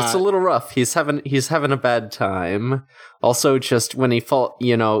 It's a little rough. He's having a bad time. Also, just when he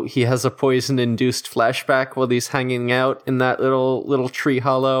he has a poison-induced flashback while he's hanging out in that little tree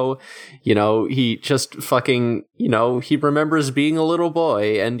hollow. You know, he just fucking, he remembers being a little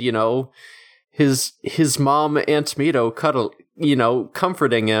boy, and, his mom, Aunt Mito,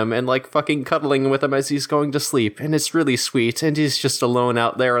 comforting him and, like, fucking cuddling with him as he's going to sleep, and it's really sweet, and he's just alone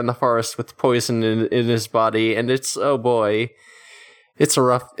out there in the forest with poison in his body, and it's, oh boy, it's a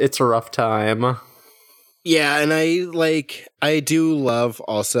rough time. Yeah, and I do love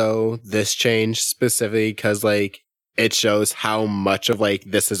also this change specifically because, like, it shows how much of, like,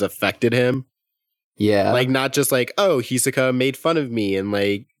 this has affected him. Yeah. Like, not just like, oh, Hisoka made fun of me and,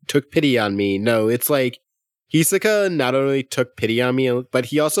 like, took pity on me. No, it's like, Hisoka not only took pity on me, but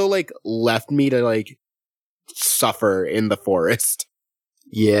he also, like, left me to, like, suffer in the forest.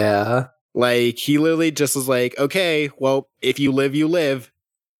 Yeah. Like, he literally just was like, okay, well, if you live, you live.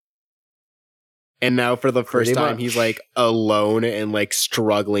 And now for the first time, he's, like, alone and, like,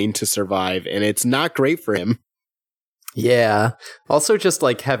 struggling to survive. And it's not great for him. Yeah. Also just,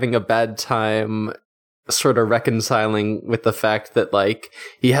 like, having a bad time sort of reconciling with the fact that, like,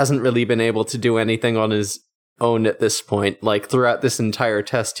 he hasn't really been able to do anything on his own at this point. Like, throughout this entire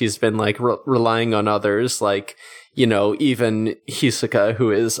test, he's been, like, relying on others, like, you know, even Hisoka,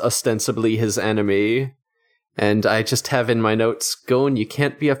 who is ostensibly his enemy. And I just have in my notes, Gon, you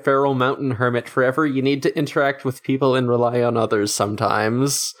can't be a feral mountain hermit forever. You need to interact with people and rely on others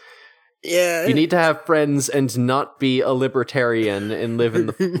sometimes. Yeah. You need to have friends and not be a libertarian and live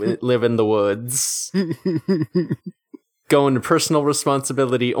in the woods. Gon, personal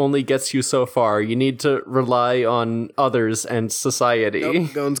responsibility only gets you so far. You need to rely on others and society.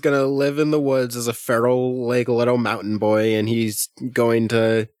 Nope, Gon's gonna live in the woods as a feral, like, little mountain boy, and he's going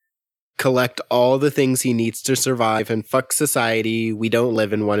to collect all the things he needs to survive, and fuck society. We don't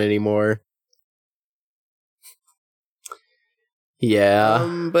live in one anymore.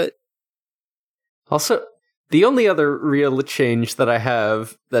 Yeah. But also, the only other real change that I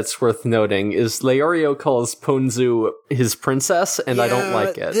have that's worth noting is Leorio calls Ponzu his princess, and I don't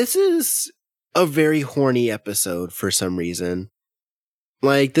like it. This is a very horny episode for some reason.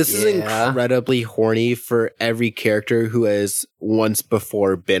 Like, this is incredibly horny for every character who has once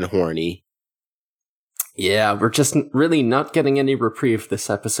before been horny. Yeah, we're just really not getting any reprieve this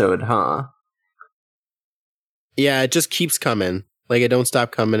episode, huh? Yeah, it just keeps coming. Like, it don't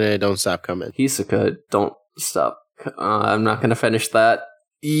stop coming and it don't stop coming. Hisoka, don't stop. I'm not gonna finish that.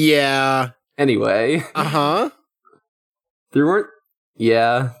 Yeah. Anyway. Uh-huh. There weren't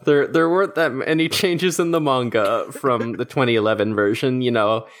that many changes in the manga from the 2011 version, you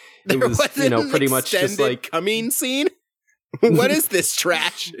know. It was, you know, pretty much just like coming scene. What is this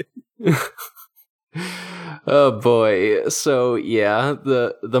trash? Oh boy. So yeah,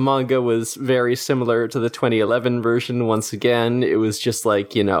 the manga was very similar to the 2011 version once again. It was just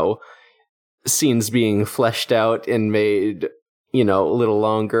like, you know, scenes being fleshed out and made, you know, a little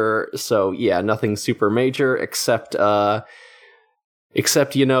longer. So yeah, nothing super major except,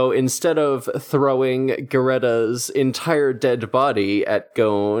 you know, instead of throwing Garetta's entire dead body at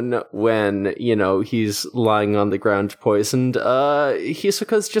Gon when, you know, he's lying on the ground poisoned,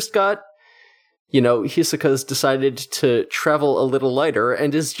 Hisoka's decided to travel a little lighter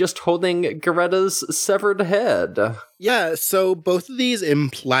and is just holding Garetta's severed head. Yeah, so both of these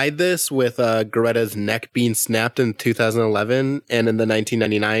implied this with Garetta's neck being snapped in 2011, and in the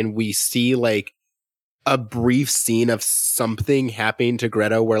 1999 we see, like, a brief scene of something happening to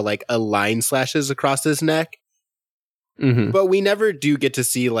Greta where, like, a line slashes across his neck. Mm-hmm. But we never do get to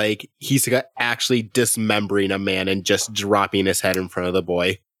see, like, Hisoka actually dismembering a man and just dropping his head in front of the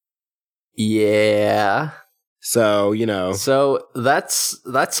boy. Yeah. So, you know. So that's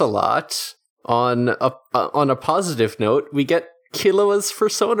a lot. On a positive note, we get Killua's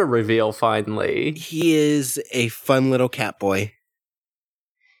persona reveal finally. He is a fun little cat boy.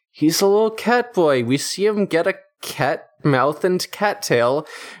 He's a little cat boy. We see him get a cat mouth and cat tail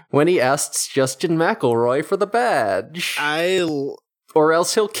when he asks Justin McElroy for the badge. Or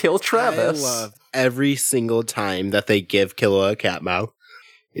else he'll kill Travis. I love every single time that they give Killua a cat mouth.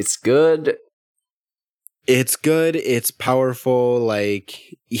 It's good. It's good. It's powerful.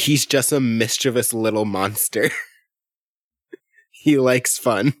 Like, he's just a mischievous little monster. He likes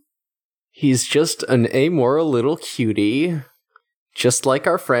fun. He's just an amoral little cutie. Just like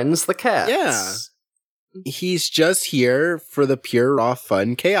our friends, the cats. Yeah. He's just here for the pure, raw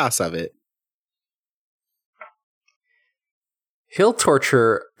fun chaos of it. He'll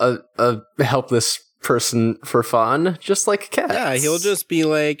torture a helpless person for fun, just like cats. Yeah, he'll just be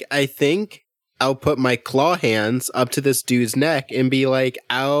like, I think I'll put my claw hands up to this dude's neck and be like,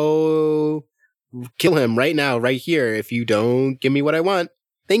 I'll kill him right now, right here, if you don't give me what I want.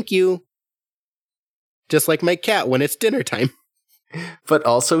 Thank you. Just like my cat when it's dinner time. But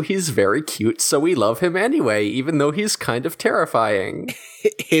also he's very cute, so we love him anyway, even though he's kind of terrifying.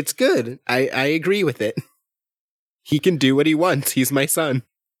 It's good. I agree with it. He can do what he wants. He's my son.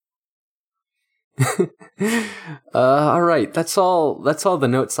 All right, that's all the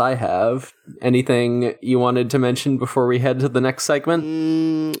notes I have. Anything you wanted to mention before we head to the next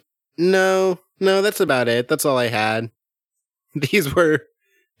segment? No, that's about it. That's all I had. These were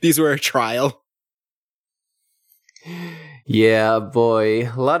a trial. Yeah, boy.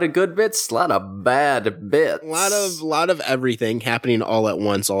 A lot of good bits, a lot of bad bits. A lot of everything happening all at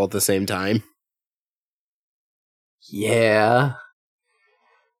once, all at the same time. Yeah.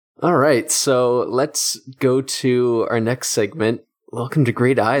 All right, so let's go to our next segment. Welcome to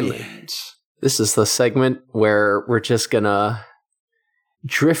Great Island. Yeah. This is the segment where we're just gonna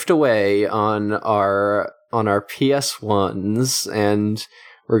drift away on our PS1s, and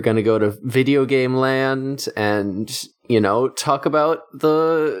we're gonna go to video game land and, you know, talk about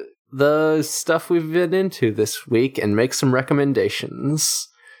the stuff we've been into this week and make some recommendations.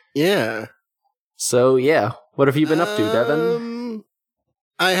 Yeah. So yeah, What have you been up to, Devin?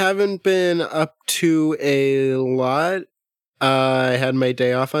 I haven't been up to a lot. I had my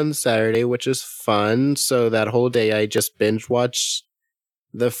day off on Saturday, which is fun. So that whole day I just binge watched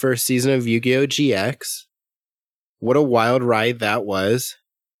the first season of Yu-Gi-Oh! GX. What a wild ride that was.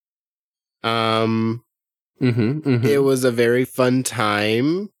 It was a very fun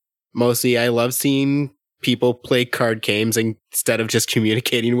time. Mostly I love seeing people play card games instead of just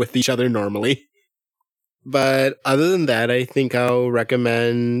communicating with each other normally. But other than that, I think I'll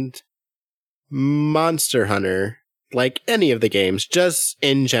recommend Monster Hunter. Like any of the games, just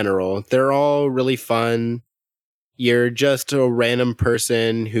in general. They're all really fun. You're just a random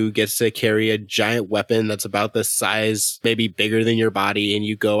person who gets to carry a giant weapon that's about the size, maybe bigger than your body, and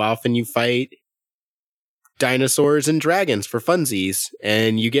you go off and you fight dinosaurs and dragons for funsies,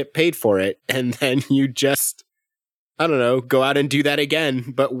 and you get paid for it. And then you just, I don't know, go out and do that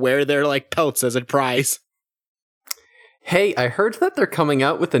again, but wear their like pelts as a prize. Hey, I heard that they're coming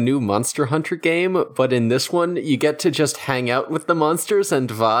out with a new Monster Hunter game, but in this one, you get to just hang out with the monsters and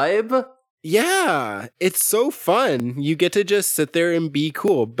vibe? Yeah, it's so fun. You get to just sit there and be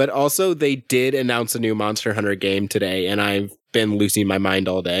cool. But also, they did announce a new Monster Hunter game today, and I've been losing my mind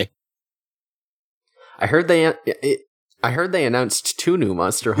all day. I heard they announced 2 new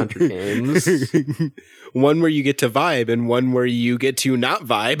Monster Hunter games. One where you get to vibe, and one where you get to not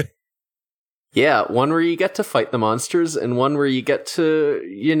vibe. Yeah, one where you get to fight the monsters, and one where you get to,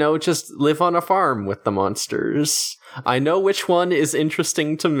 just live on a farm with the monsters. I know which one is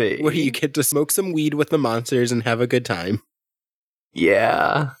interesting to me. Where you get to smoke some weed with the monsters and have a good time.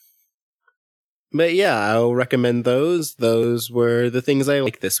 Yeah. But yeah, I'll recommend those. Those were the things I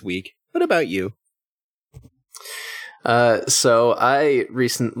liked this week. What about you? So I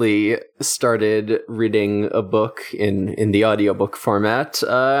recently started reading a book in the audiobook format,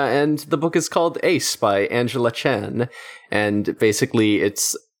 and the book is called Ace by Angela Chan, and basically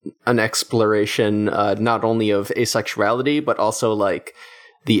it's an exploration, not only of asexuality, but also like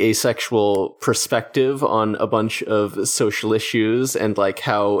the asexual perspective on a bunch of social issues and like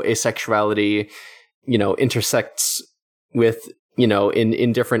how asexuality, intersects with,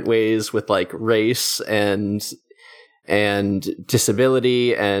 in different ways with like race and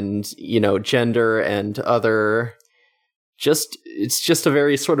disability and, gender and other. It's just a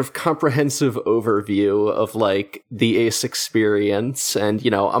very sort of comprehensive overview of like the ace experience. And,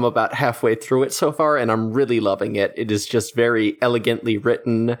 I'm about halfway through it so far and I'm really loving it. It is just very elegantly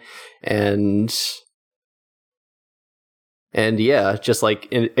written and yeah, just like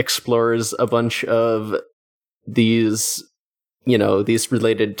it explores a bunch of these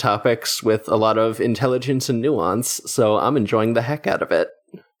related topics with a lot of intelligence and nuance, so I'm enjoying the heck out of it.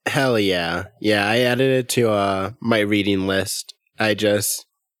 Hell yeah. Yeah, I added it to my reading list. I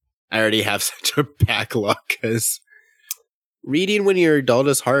already have such a backlog, because reading when you're adult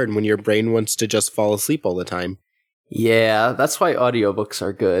is hard when your brain wants to just fall asleep all the time. Yeah, that's why audiobooks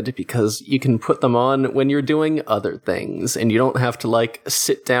are good, because you can put them on when you're doing other things, and you don't have to, like,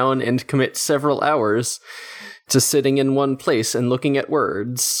 sit down and commit several hours to sitting in one place and looking at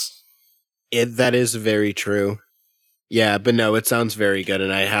words. That is very true. Yeah, but no, it sounds very good,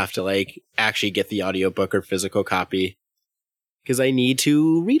 and I have to, like, actually get the audiobook or physical copy, because I need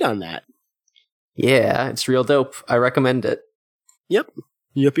to read on that. Yeah, it's real dope. I recommend it. Yep.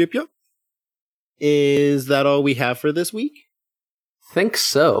 Is that all we have for this week? Think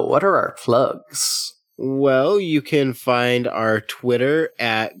so. What are our plugs? Well, you can find our Twitter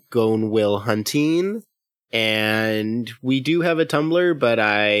at GoneWillHunting. And we do have a Tumblr, but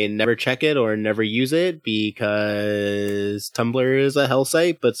I never check it or never use it because Tumblr is a hell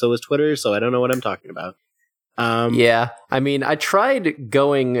site, but so is Twitter, so I don't know what I'm talking about. Yeah, I mean, I tried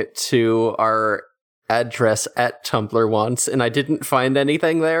going to our address at Tumblr once, and I didn't find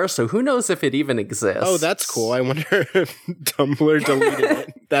anything there, so who knows if it even exists. Oh, that's cool. I wonder if Tumblr deleted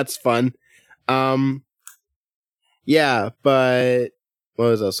it. That's fun. Yeah, but what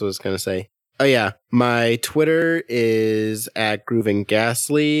was else I was going to say? Oh yeah, my Twitter is at Groovin'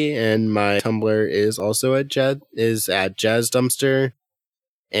 Ghastly, and my Tumblr is also at Jazz Dumpster.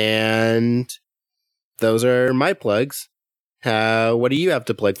 And those are my plugs. What do you have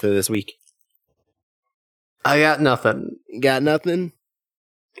to plug for this week? I got nothing. Got nothing?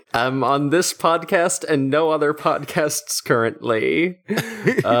 I'm on this podcast and no other podcasts currently.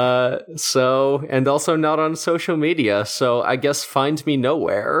 And also not on social media, so I guess find me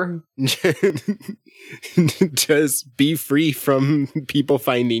nowhere. Just be free from people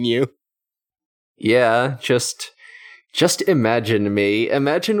finding you. Yeah, just imagine me.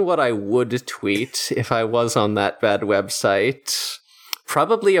 Imagine what I would tweet if I was on that bad website.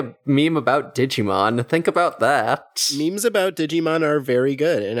 Probably a meme about Digimon. Think about that. Memes about Digimon are very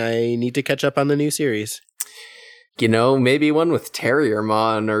good, and I need to catch up on the new series. You know, maybe one with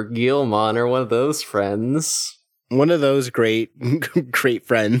Terriermon or Guilmon or one of those friends. One of those great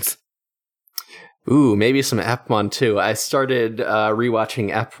friends. Ooh, maybe some Appmon too. I started rewatching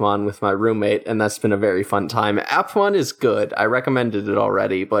Appmon with my roommate, and that's been a very fun time. Appmon is good. I recommended it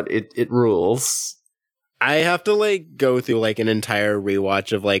already, but it rules. I have to go through an entire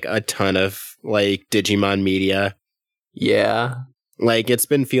rewatch of a ton of Digimon media. Yeah. It's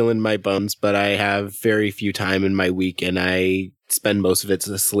been feeling my bums, but I have very few time in my week, and I spend most of it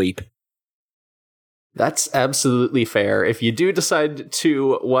asleep. That's absolutely fair. If you do decide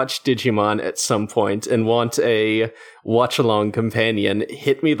to watch Digimon at some point and want a watch-along companion,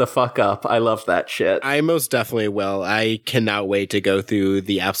 hit me the fuck up. I love that shit. I most definitely will. I cannot wait to go through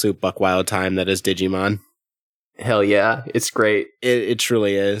the absolute buck-wild time that is Digimon. Hell yeah, it's great. It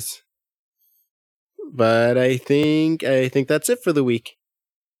truly is. But I think that's it for the week.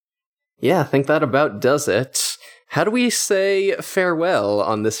 Yeah, I think that about does it. How do we say farewell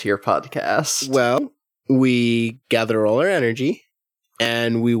on this here podcast? Well, we gather all our energy,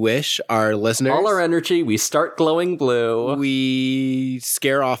 and we wish our listeners... All our energy, we start glowing blue. We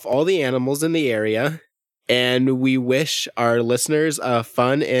scare off all the animals in the area, and we wish our listeners a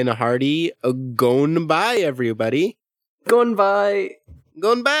fun and hearty gone bye, everybody. Gone bye.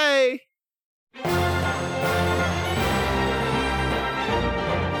 Gone bye.